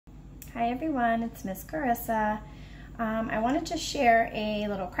Hi everyone, it's Miss Carissa. I wanted to share a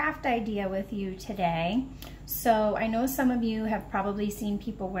little craft idea with you today. So I know some of you have probably seen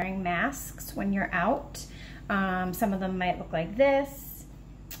people wearing masks when you're out. Some of them might look like this,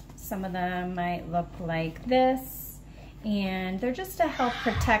 some of them might look like this, and they're just to help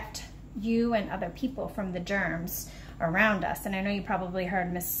protect you and other people from the germs around us. And I know you probably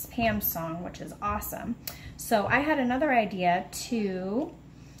heard Miss Pam's song, which is awesome. So I had another idea to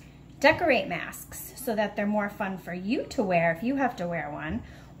decorate masks so that they're more fun for you to wear if you have to wear one,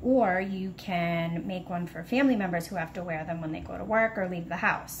 or you can make one for family members who have to wear them when they go to work or leave the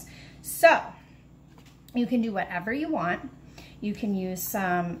house. So you can do whatever you want. You can use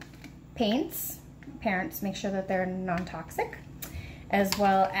some paints. Parents, make sure that they're non-toxic, as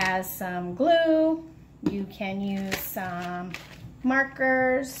well as some glue. You can use some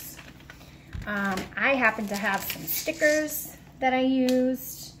markers. I happen to have some stickers that I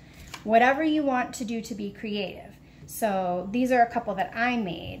used. Whatever you want to do to be creative. So these are a couple that I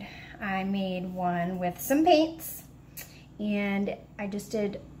made. I made one with some paints, and I just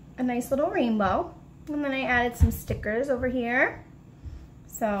did a nice little rainbow, and then I added some stickers over here.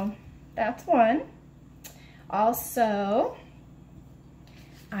 So that's one. Also,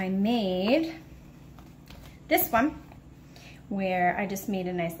 I made this one where I just made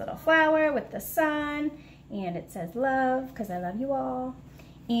a nice little flower with the sun, and it says love because I love you all.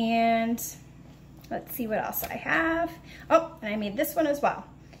 And let's see what else I have. Oh, and I made this one as well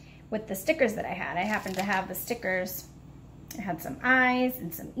with the stickers that I had. I happened to have the stickers. I had some eyes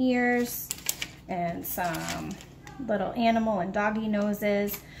and some ears and some little animal and doggy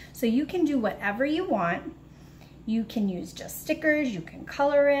noses. So you can do whatever you want. You can use just stickers, you can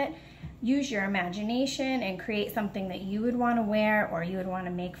color it, use your imagination and create something that you would want to wear or you would want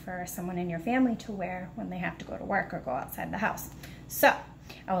to make for someone in your family to wear when they have to go to work or go outside the house. So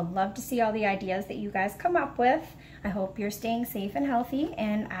I would love to see all the ideas that you guys come up with. I hope you're staying safe and healthy,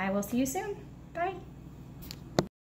 and I will see you soon.